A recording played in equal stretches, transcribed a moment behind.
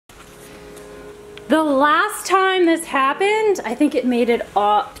The last time this happened, I think it made it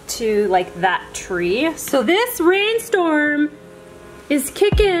up to like that tree. So this rainstorm is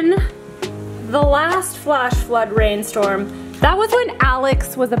kicking the last flash flood rainstorm. That was when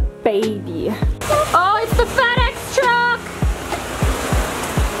Alex was a baby. Oh, it's the FedEx truck!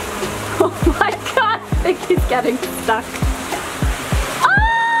 Oh my God, I think he's getting stuck.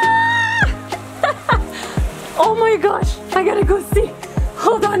 Ah! Oh my gosh, I gotta go see.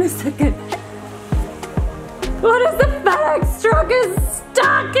 Hold on a second. What is the FedEx truck is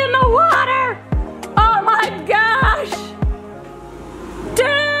stuck in the water? Oh my gosh!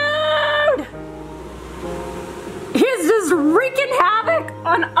 Dude! He's just wreaking havoc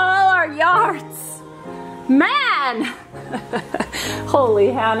on all our yards. Man! Holy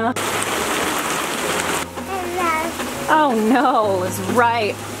Hannah. Oh no, it's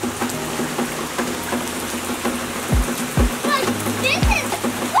right.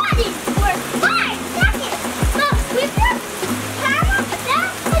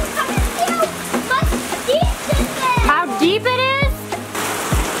 How deep it is?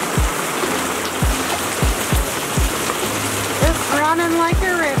 It's running like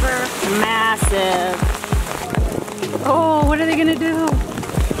a river. Massive. Oh, what are they gonna do?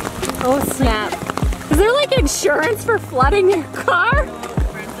 Oh snap. Is there like insurance for flooding your car?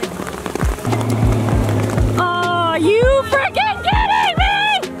 Oh, you freaking kidding me?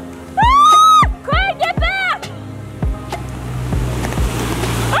 Ah! Quinn, get back!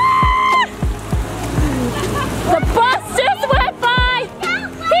 Ah! The bus just went by!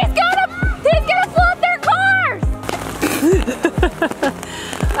 He's gonna flood their cars!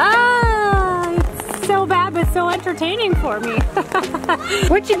 Ah, it's so bad but so entertaining for me.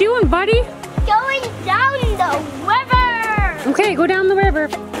 What you doing, buddy? Going down the river! Okay, go down the river.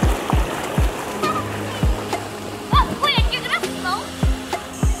 Oh, wait, you're gonna float?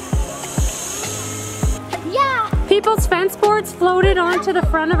 Yeah. People's fence boards floated onto the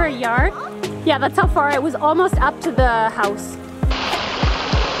front of our yard. Yeah, that's how far it was, almost up to the house.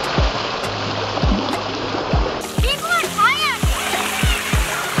 People are kayaking.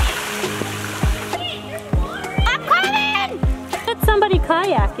 I'm coming! It's somebody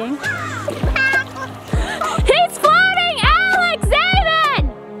kayaking. He's floating, Alex! David!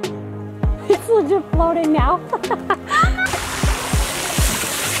 He's legit floating now.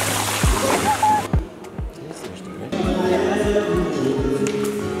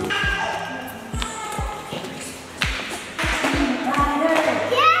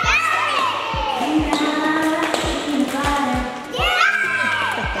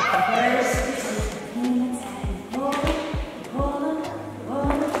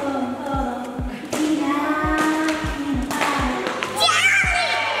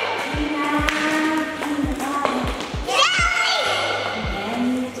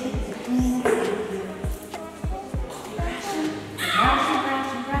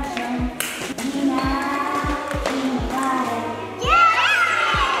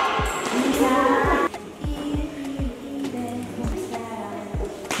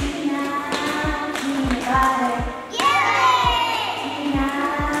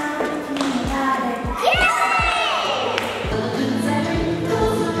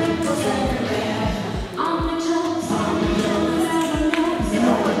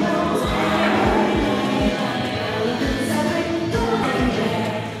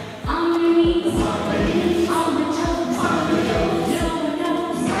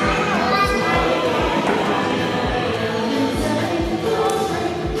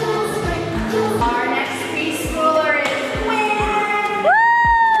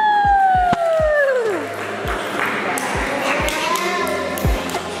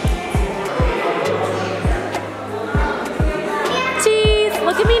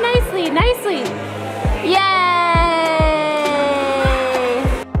 Nicely. Yay!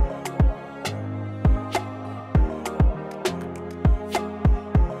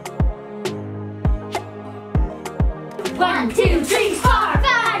 1, 2, 3, 4,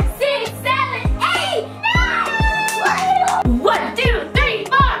 5, 6, 7, 8, 9! 1, 2, 3,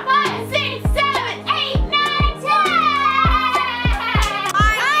 4, 5, 6, 7, 8, 9, 10!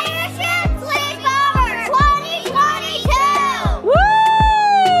 Our mission sleep over 2022! Woo!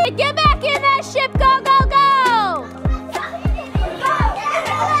 Get back in that ship! Go, go, go!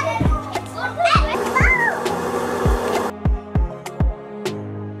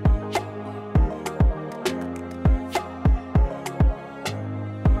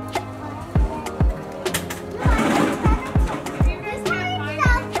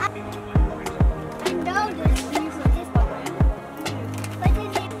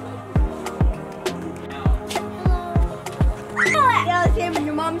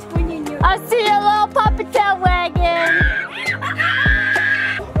 Your mom's pointing you. I see a little puppy tail wagging.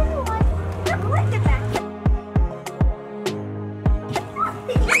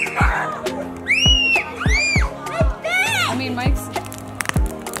 I mean, Mike's.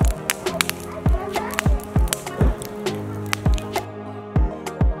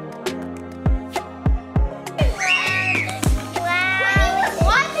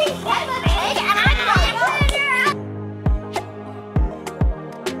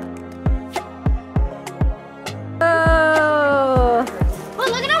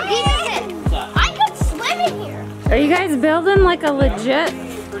 Are you guys building like a legit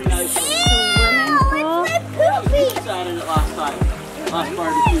swimming pool?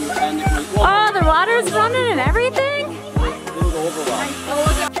 Oh, the water's running and everything?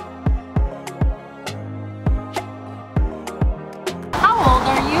 How old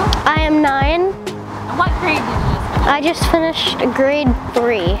are you? I am 9. And what grade did you just finish? I just finished grade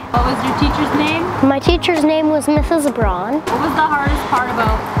 3. What was your teacher's name? My teacher's name was Mrs. Braun. What was the hardest part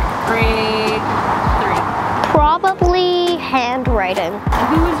about grade 3? Probably handwriting.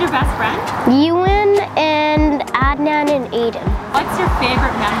 And who was your best friend? Ewan and Adnan and Aiden. What's your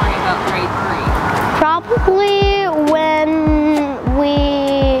favorite memory about grade 3? Probably when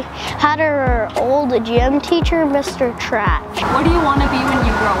we had our old gym teacher, Mr. Trash. What do you want to be when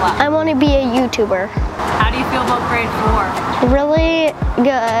you grow up? I want to be a YouTuber. How do you feel about grade 4? Really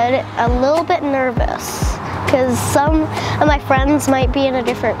good, a little bit nervous, because some of my friends might be in a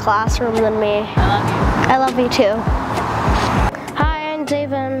different classroom than me. I love you. I love you too. Hi, I'm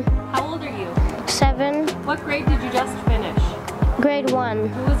David. How old are you? 7, What grade did you just finish? grade 1.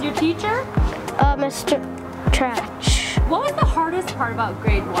 Who was your teacher? Mr. Trash. What was the hardest part about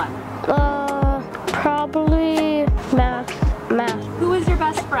grade 1? Probably math. Who was your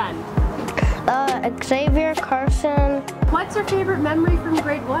best friend? Xavier, Carson, What's your favorite memory from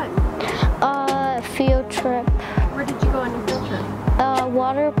grade 1? field trip, Where did you go on your field trip?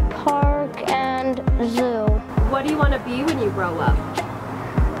 water park and zoo. What do you want to be when you grow up?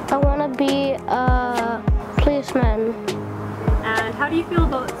 I want to be a policeman. And how do you feel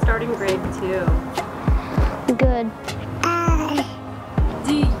about starting grade 2? Good.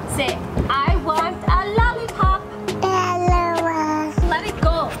 Do you say, I want a lollipop? Let it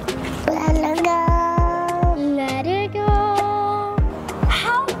go. Let it go.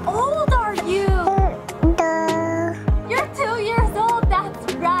 How old are you? You're 2 years old,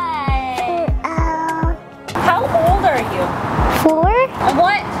 that's right. How old are you? 4. And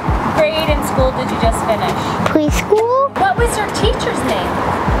what grade in school did you just finish? Preschool. What was your teacher's name?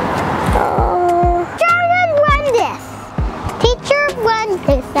 Teacher run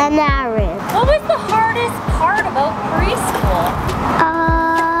this and Aaron. What was the hardest part about preschool?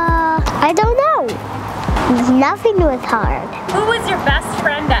 I don't know. Nothing was hard. Who was your best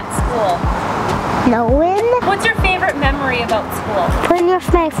friend at school? No one. What's your favorite memory about school? Playing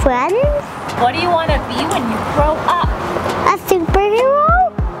with my friends. What do you want to be when you grow up? A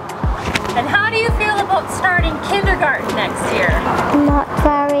superhero. And how do you feel about starting kindergarten next year? Not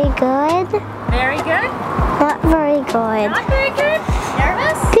very good. Very good? Not very good. Not very good?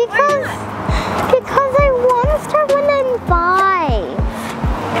 Nervous? Because I want